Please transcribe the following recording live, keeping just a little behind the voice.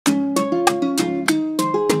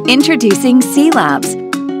Introducing cLABS,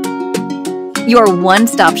 your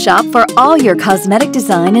one-stop shop for all your cosmetic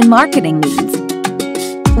design and marketing needs.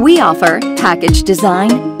 We offer package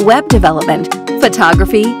design, web development,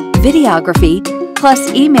 photography, videography,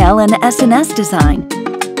 plus email and SNS design.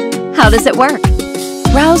 How does it work?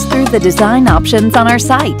 Browse through the design options on our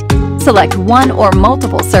site. Select one or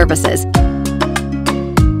multiple services.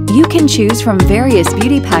 You can choose from various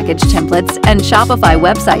beauty package templates and Shopify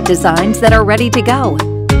website designs that are ready to go.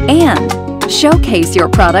 And showcase your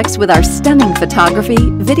products with our stunning photography,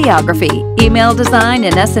 videography, email design,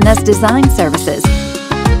 and SNS design services.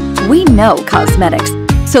 We know cosmetics,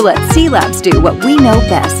 so let cLABS do what we know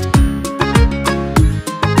best.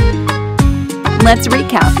 Let's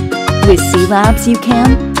recap. With cLABS, you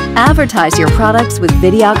can advertise your products with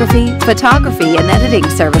videography, photography, and editing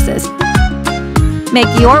services. Make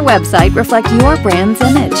your website reflect your brand's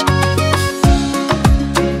image.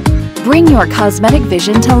 Bring your cosmetic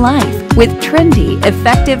vision to life with trendy,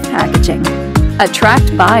 effective packaging.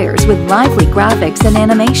 Attract buyers with lively graphics and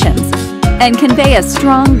animations. And convey a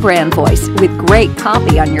strong brand voice with great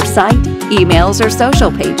copy on your site, emails, or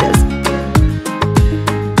social pages.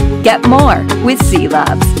 Get more with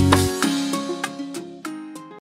cLABS.